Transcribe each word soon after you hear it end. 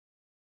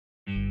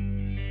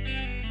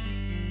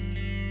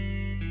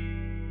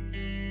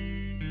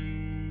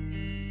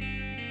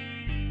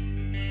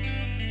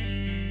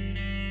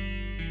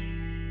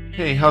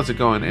Hey, how's it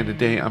going? And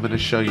today I'm going to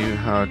show you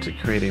how to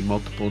create a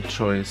multiple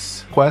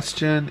choice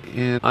question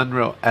in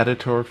Unreal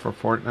Editor for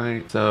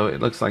Fortnite. So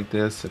it looks like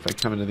this. If I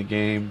come into the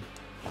game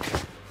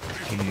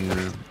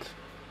and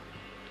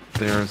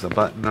there's a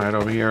button right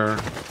over here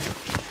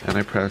and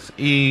I press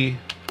E.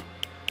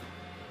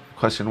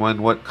 Question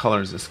 1, what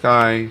color is the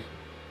sky?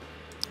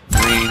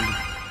 Green.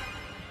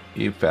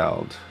 You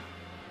failed.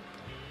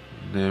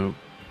 No,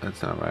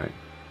 that's not right.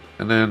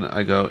 And then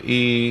I go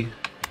E.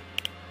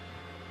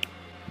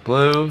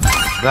 Blue,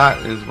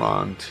 that is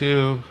wrong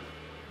too.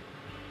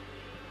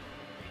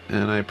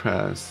 And I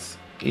press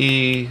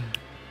E,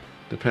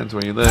 depends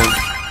where you live,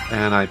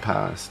 and I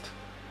passed.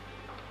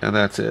 And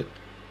that's it.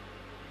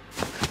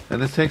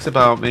 And this takes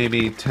about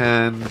maybe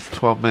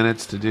 10-12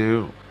 minutes to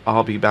do.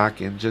 I'll be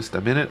back in just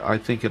a minute. I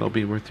think it'll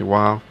be worth your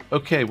while.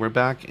 Okay, we're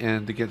back,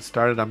 and to get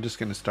started, I'm just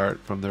going to start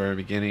from the very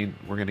beginning.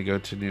 We're going to go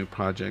to new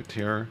project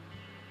here,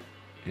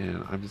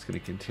 and I'm just going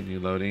to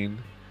continue loading.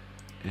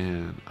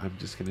 And I'm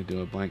just going to do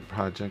a blank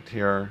project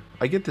here.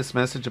 I get this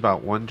message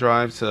about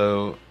OneDrive,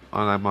 so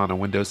I'm on a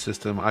Windows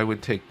system. I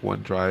would take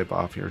OneDrive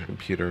off your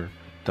computer.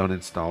 Don't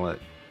install it.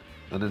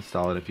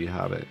 Uninstall it if you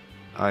have it.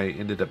 I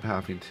ended up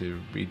having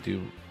to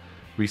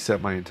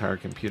reset my entire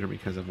computer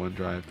because of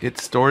OneDrive. It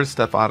stores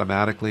stuff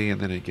automatically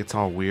and then it gets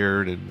all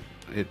weird and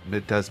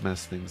it does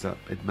mess things up.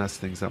 It messed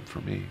things up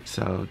for me.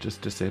 So just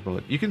disable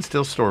it. You can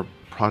still store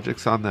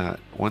projects on that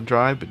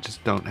OneDrive, but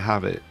just don't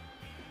have it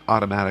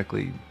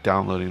automatically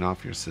downloading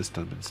off your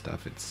system and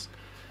stuff.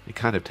 It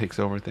kind of takes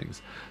over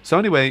things. So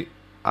anyway,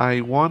 I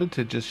wanted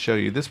to just show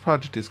you, this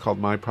project is called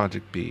My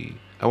Project B.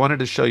 I wanted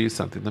to show you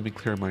something. Let me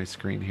clear my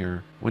screen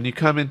here. When you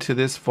come into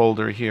this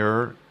folder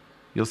here,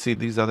 you'll see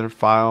these other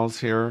files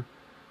here.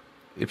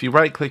 If you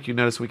right click, you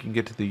notice we can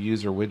get to the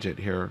user widget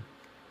here.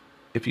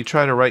 If you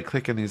try to right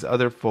click in these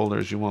other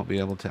folders, you won't be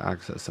able to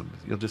access them.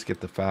 You'll just get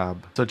the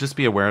fab. So just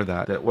be aware of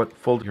that what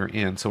folder you're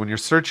in. So when you're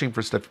searching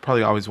for stuff, you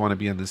probably always want to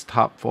be in this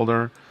top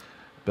folder.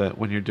 But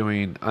when you're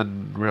doing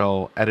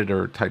Unreal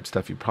Editor type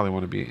stuff, you probably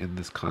want to be in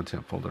this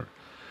content folder.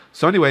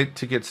 So anyway,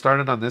 to get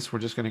started on this, we're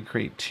just going to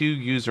create 2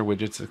 user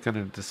widgets that's going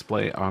to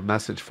display our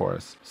message for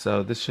us.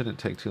 So this shouldn't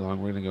take too long.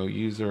 We're going to go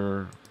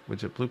user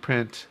widget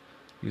blueprint,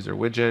 user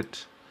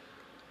widget.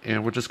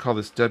 And we'll just call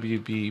this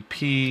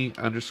WBP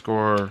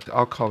underscore.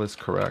 I'll call this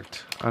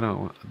correct.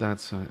 Yeah,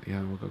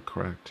 we'll go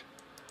correct.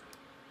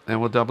 And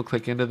we'll double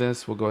click into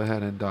this. We'll go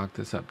ahead and dock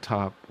this up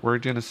top. We're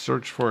going to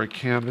search for a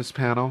canvas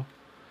panel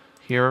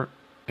here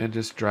and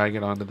just drag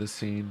it onto the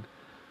scene.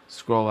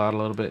 Scroll out a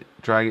little bit,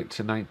 drag it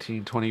to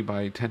 1920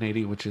 by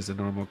 1080, which is a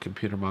normal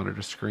computer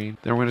monitor screen.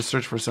 Then we're going to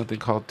search for something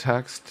called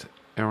text,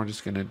 and we're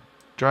just going to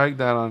drag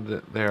that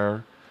onto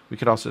there. We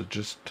could also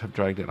just have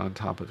dragged it on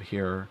top of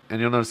here.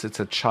 And you'll notice it's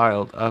a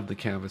child of the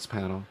canvas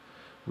panel.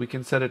 We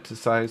can set it to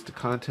size to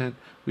content.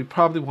 We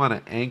probably want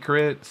to anchor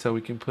it so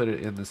we can put it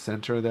in the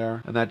center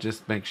there. And that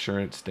just makes sure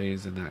it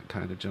stays in that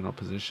kind of general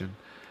position.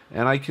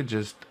 And I could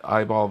just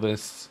eyeball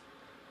this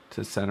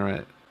to center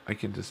it. I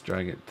can just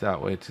drag it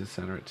that way to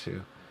center it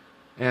too.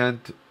 And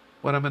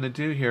what I'm going to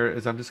do here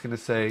is I'm just going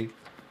to say,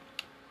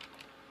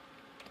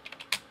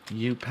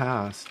 you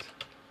passed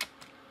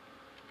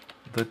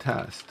the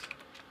test.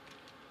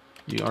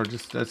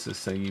 Let's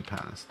just say you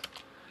passed.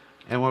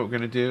 And what we're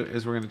going to do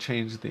is we're going to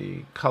change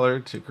the color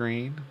to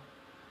green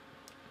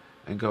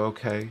and go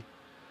OK.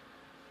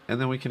 And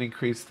then we can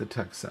increase the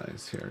text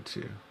size here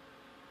too.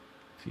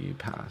 To you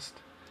passed.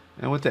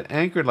 And with it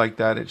anchored like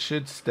that, it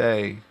should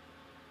stay.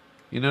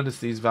 You notice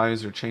these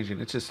values are changing.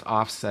 It's just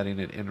offsetting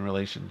it in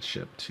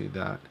relationship to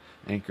that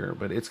anchor,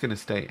 but it's going to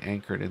stay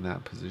anchored in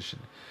that position,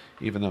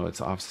 even though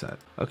it's offset.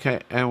 Okay,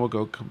 and we'll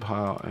go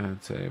compile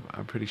and save.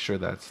 I'm pretty sure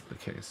that's the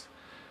case.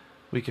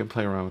 We can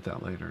play around with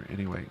that later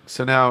anyway.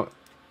 So now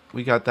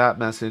we got that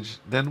message.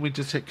 Then we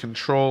just hit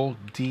Control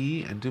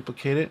D and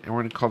duplicate it, and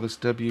we're going to call this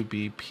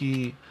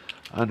WBP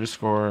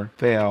underscore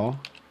fail,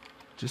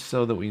 just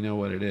so that we know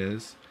what it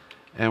is.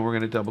 And we're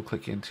going to double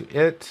click into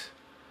it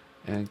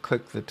and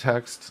click the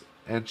text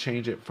and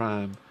change it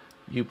from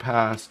you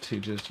passed to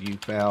just you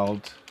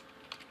failed.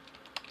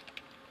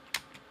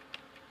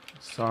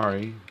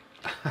 Sorry.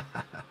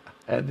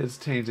 And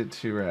just change it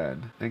to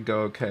red and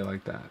go OK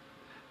like that.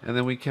 And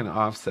then we can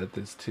offset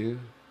this too,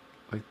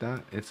 like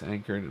that. It's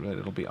anchored, but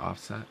it'll be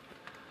offset.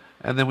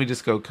 And then we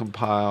just go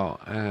compile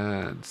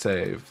and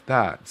save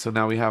that. So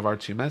now we have our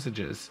 2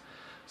 messages.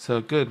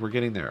 So good, we're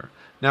getting there.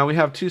 Now we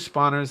have 2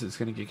 spawners. It's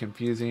going to get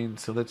confusing.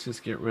 So let's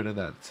just get rid of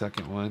that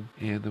second one.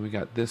 And then we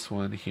got this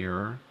one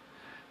here.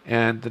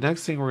 And the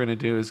next thing we're going to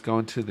do is go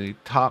into the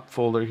top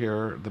folder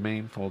here, the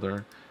main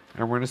folder.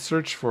 And we're going to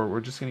search for, we're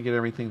just going to get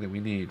everything that we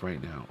need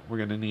right now. We're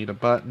going to need a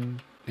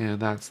button. And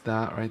that's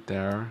that right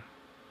there.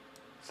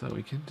 So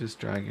we can just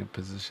drag and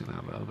position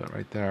that a little bit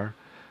right there.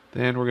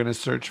 Then we're going to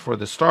search for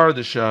the star of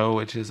the show,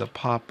 which is a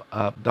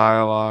pop-up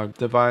dialog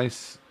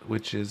device,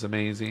 which is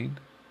amazing.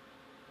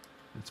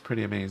 It's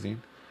pretty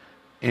amazing.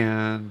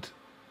 And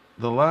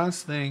the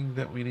last thing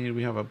that we need,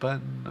 we have a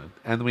button,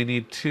 and we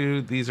need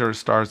 2. These are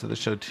stars of the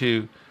show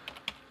too.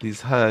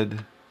 These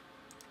HUD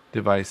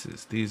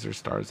devices. These are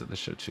stars of the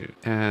show too.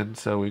 And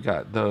so we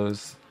got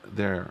those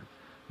there.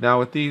 Now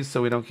with these,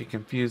 so we don't get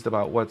confused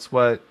about what's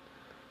what,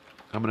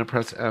 I'm going to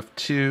press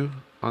F2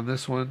 on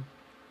this one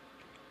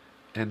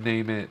and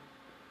name it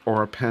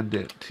or append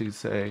it to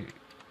say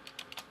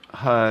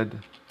HUD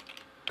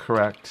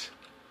correct.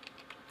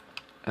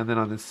 And then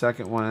on the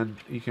second one,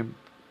 you can,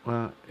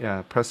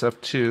 press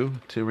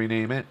F2 to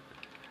rename it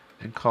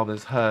and call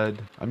this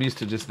HUD. I'm used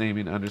to just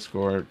naming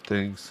underscore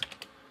things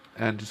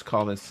and just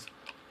call this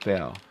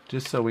fail,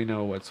 just so we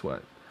know what's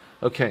what.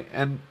 Okay,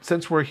 and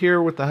since we're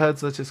here with the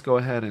HUDs, let's just go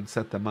ahead and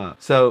set them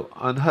up. So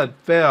on HUD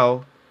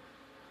fail,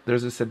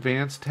 there's this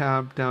advanced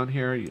tab down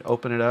here. You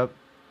open it up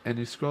and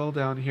you scroll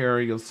down here,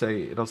 it'll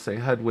say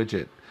HUD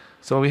widget.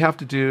 So what we have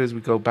to do is we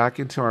go back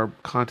into our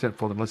content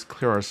folder. Let's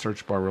clear our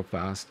search bar real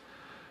fast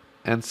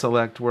and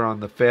select, we're on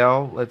the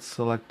fail. Let's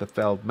select the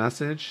failed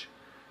message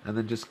and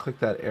then just click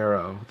that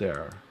arrow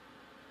there.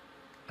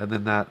 And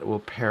then that will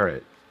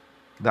parrot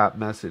that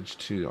message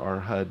to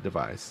our HUD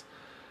device.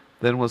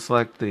 Then we'll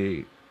select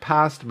the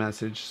passed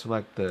message, in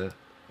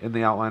the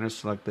outliner,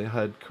 select the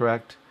HUD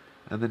correct,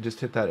 and then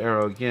just hit that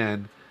arrow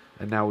again.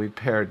 And now we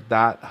paired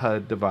that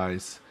HUD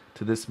device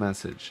to this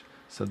message.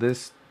 So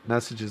this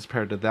message is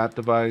paired to that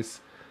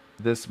device.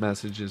 This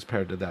message is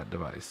paired to that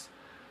device.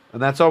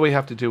 And that's all we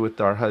have to do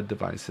with our HUD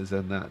devices,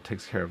 and that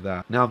takes care of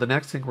that. Now the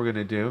next thing we're going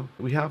to do,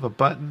 we have a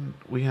button.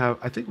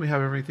 I think we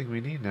have everything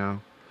we need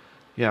now.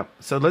 Yeah,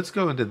 so let's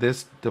go into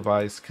this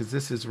device because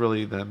this is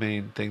really the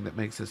main thing that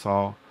makes this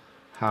all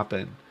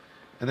happen.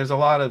 And there's a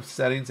lot of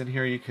settings in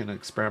here you can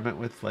experiment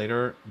with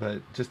later,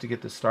 but just to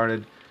get this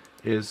started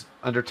is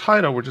under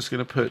title, we're just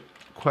going to put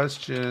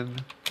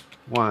question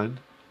 1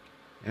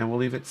 and we'll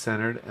leave it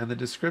centered. And the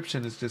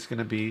description is just going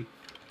to be,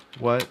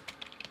 what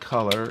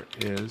color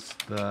is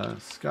the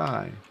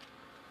sky?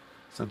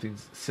 Something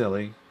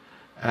silly.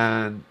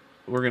 And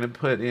we're going to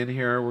put in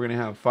here, we're going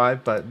to have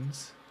 5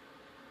 buttons.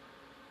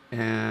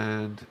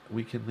 And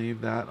we can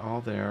leave that all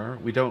there.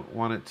 We don't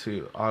want it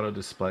to auto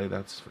display.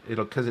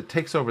 Because it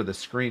takes over the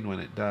screen when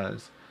it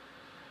does.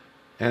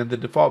 And the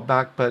default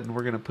back button,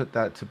 we're going to put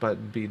that to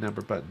button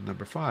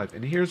number 5.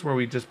 And here's where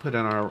we just put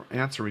in our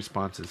answer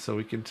responses. So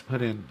we can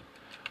put in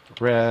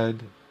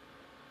red,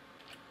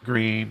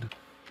 green,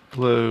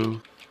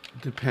 blue,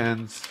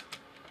 depends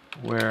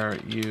where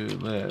you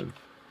live.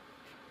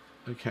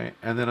 Okay,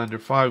 and then under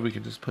 5 we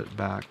can just put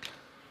back,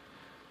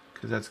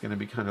 because that's going to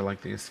be kind of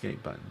like the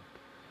escape button.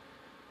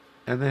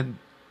 And then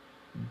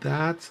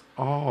that's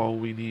all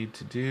we need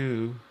to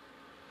do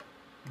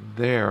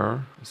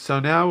there. So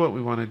now what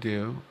we want to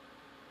do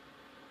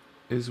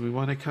is we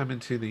want to come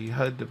into the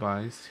HUD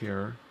device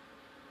here,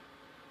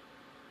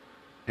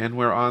 and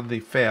we're on the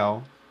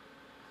fail.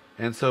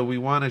 And so we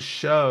want to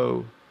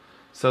show,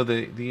 so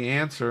the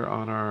answer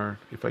on our,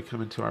 if I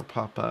come into our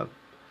pop-up,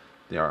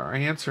 our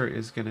answer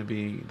is going to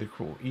be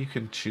you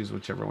can choose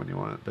whichever one you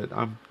want, but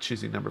I'm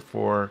choosing number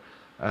 4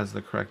 as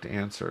the correct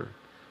answer,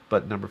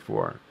 button number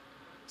 4.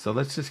 So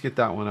let's just get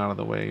that one out of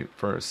the way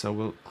first. So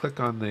we'll click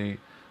on the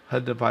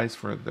HUD device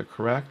for the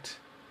correct,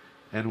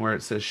 and where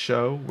it says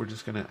show, we're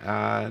just going to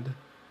add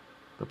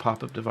the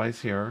pop-up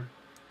device here,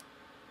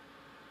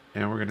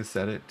 and we're going to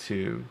set it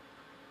to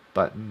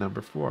button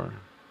number 4,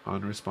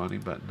 on responding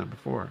button number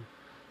 4.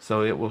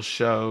 So it will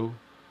show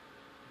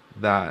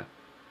that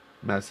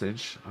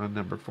message on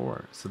number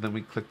 4. So then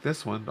we click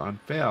this one on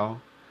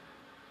fail,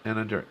 and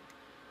under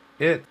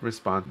it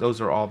respond, those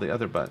are all the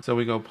other buttons. So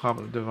we go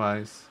pop-up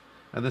device,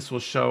 and this will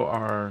show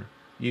our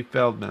you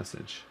failed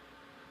message.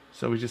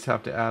 So we just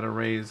have to add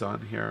arrays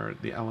on here,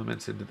 the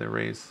elements into the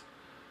arrays.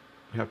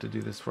 We have to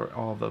do this for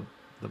all the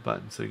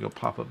buttons. So you go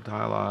pop-up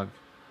dialog,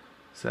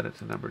 set it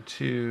to number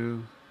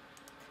 2,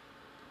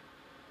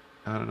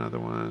 add another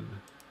one,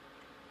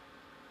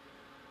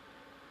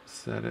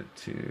 set it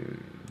to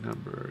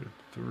number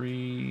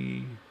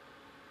 3.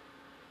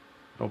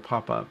 It'll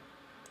pop up,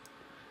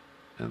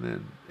 and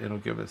then it'll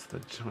give us the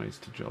choice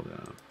to drill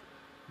down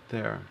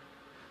there.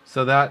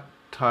 So that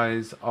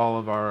ties all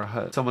of our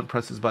HUD. Someone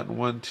presses button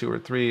 1, 2, or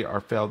 3, our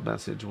failed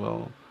message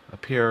will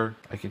appear.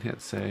 I can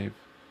hit save.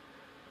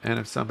 And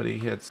if somebody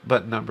hits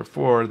button number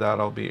 4,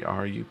 that'll be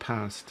our you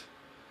passed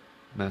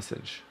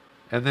message.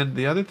 And then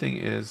the other thing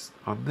is,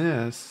 on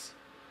this,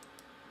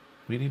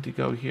 we need to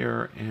go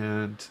here,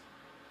 and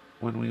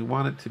when we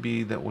want it to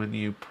be that when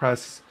you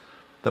press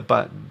the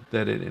button,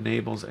 that it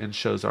enables and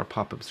shows our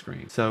pop-up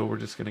screen. So we're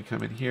just going to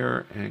come in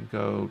here and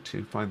go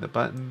to find the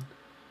button,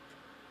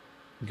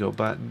 go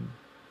button,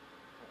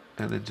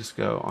 and then just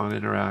go on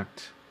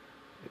interact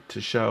to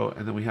show,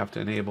 and then we have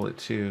to enable it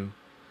too.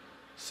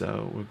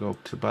 So we'll go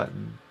to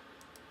button,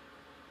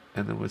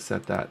 and then we'll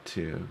set that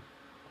to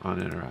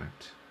on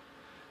interact,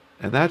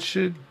 and that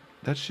should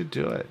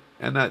do it.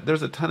 And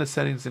there's a ton of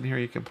settings in here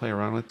you can play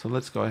around with. So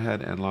let's go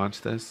ahead and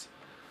launch this,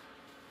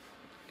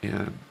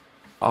 and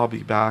I'll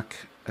be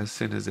back as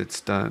soon as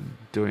it's done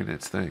doing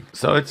its thing.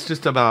 So it's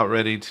just about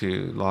ready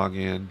to log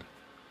in.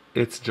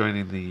 It's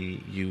joining the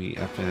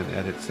UEFN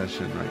edit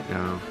session right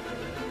now.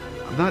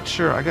 I'm not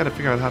sure. I got to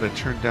figure out how to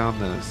turn down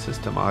the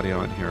system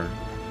audio in here,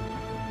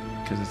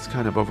 because it's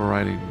kind of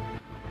overriding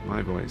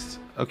my voice.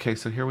 Okay,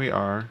 so here we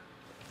are.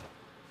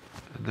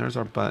 And there's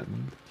our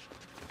button.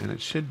 And it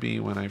should be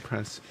when I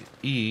press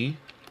E,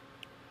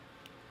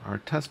 our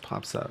test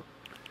pops up.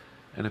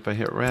 And if I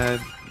hit red,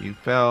 you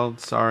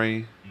failed,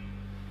 sorry.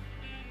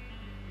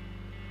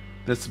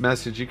 This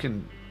message, you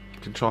can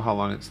control how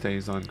long it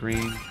stays on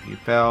green. You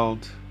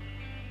failed.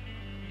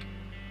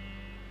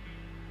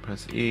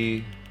 Press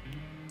E.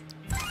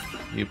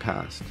 You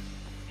passed.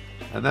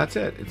 And that's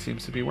it. It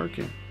seems to be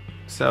working.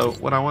 So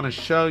what I want to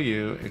show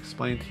you,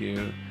 explain to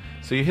you,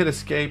 so you hit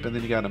escape and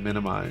then you got to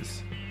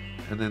minimize.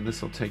 And then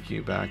this will take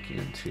you back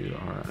into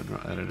our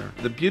Unreal Editor.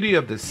 The beauty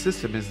of this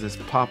system is this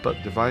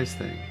pop-up device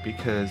thing,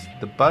 because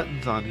the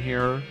buttons on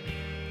here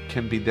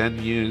can be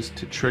then used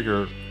to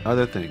trigger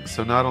other things.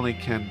 So not only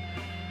can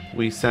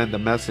we send a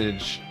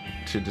message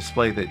to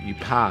display that you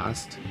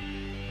passed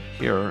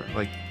here,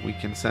 like we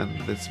can send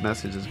this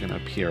message is going to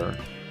appear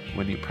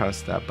when you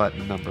press that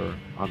button number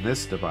on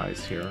this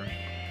device here.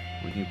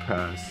 When you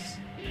press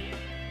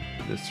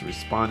this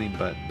responding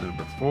button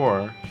number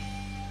 4,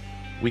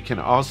 we can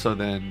also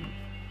then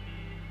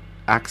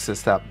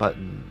access that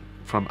button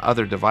from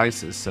other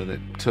devices, so that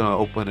to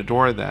open a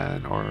door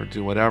then, or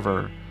do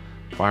whatever,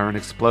 fire an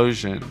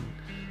explosion,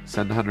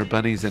 send 100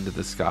 bunnies into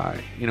the sky,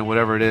 you know,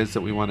 whatever it is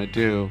that we want to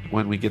do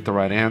when we get the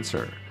right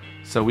answer.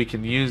 So we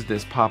can use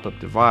this pop-up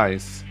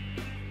device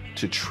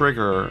to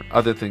trigger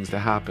other things to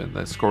happen,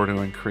 the score to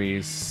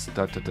increase,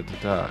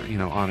 you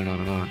know, on and on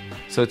and on.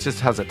 So it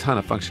just has a ton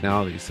of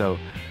functionality. So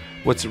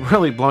what's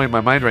really blowing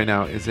my mind right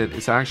now is that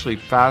it's actually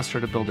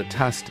faster to build a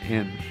test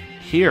in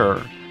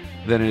here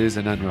than it is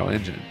in Unreal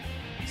Engine.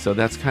 So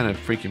that's kind of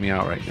freaking me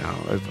out right now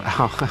of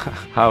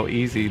how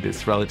easy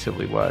this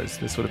relatively was.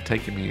 This would have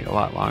taken me a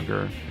lot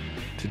longer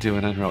to do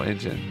in Unreal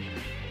Engine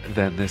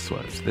than this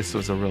was. This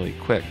was a really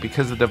quick,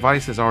 because the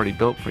device is already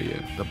built for you.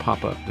 The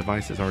pop-up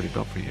device is already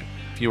built for you.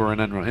 If you were in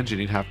Unreal Engine,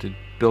 you'd have to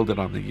build it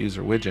on the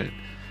user widget.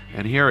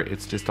 And here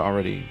it's just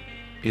already,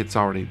 the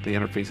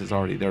interface is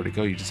already there to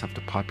go. You just have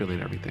to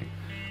populate everything.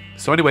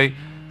 So anyway,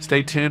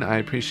 stay tuned. I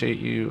appreciate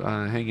you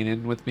hanging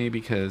in with me,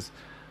 because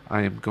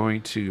I am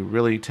going to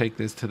really take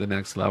this to the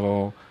next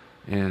level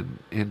in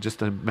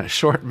just a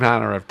short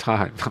matter of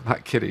time. I'm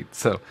not kidding.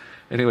 So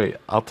anyway,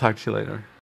 I'll talk to you later.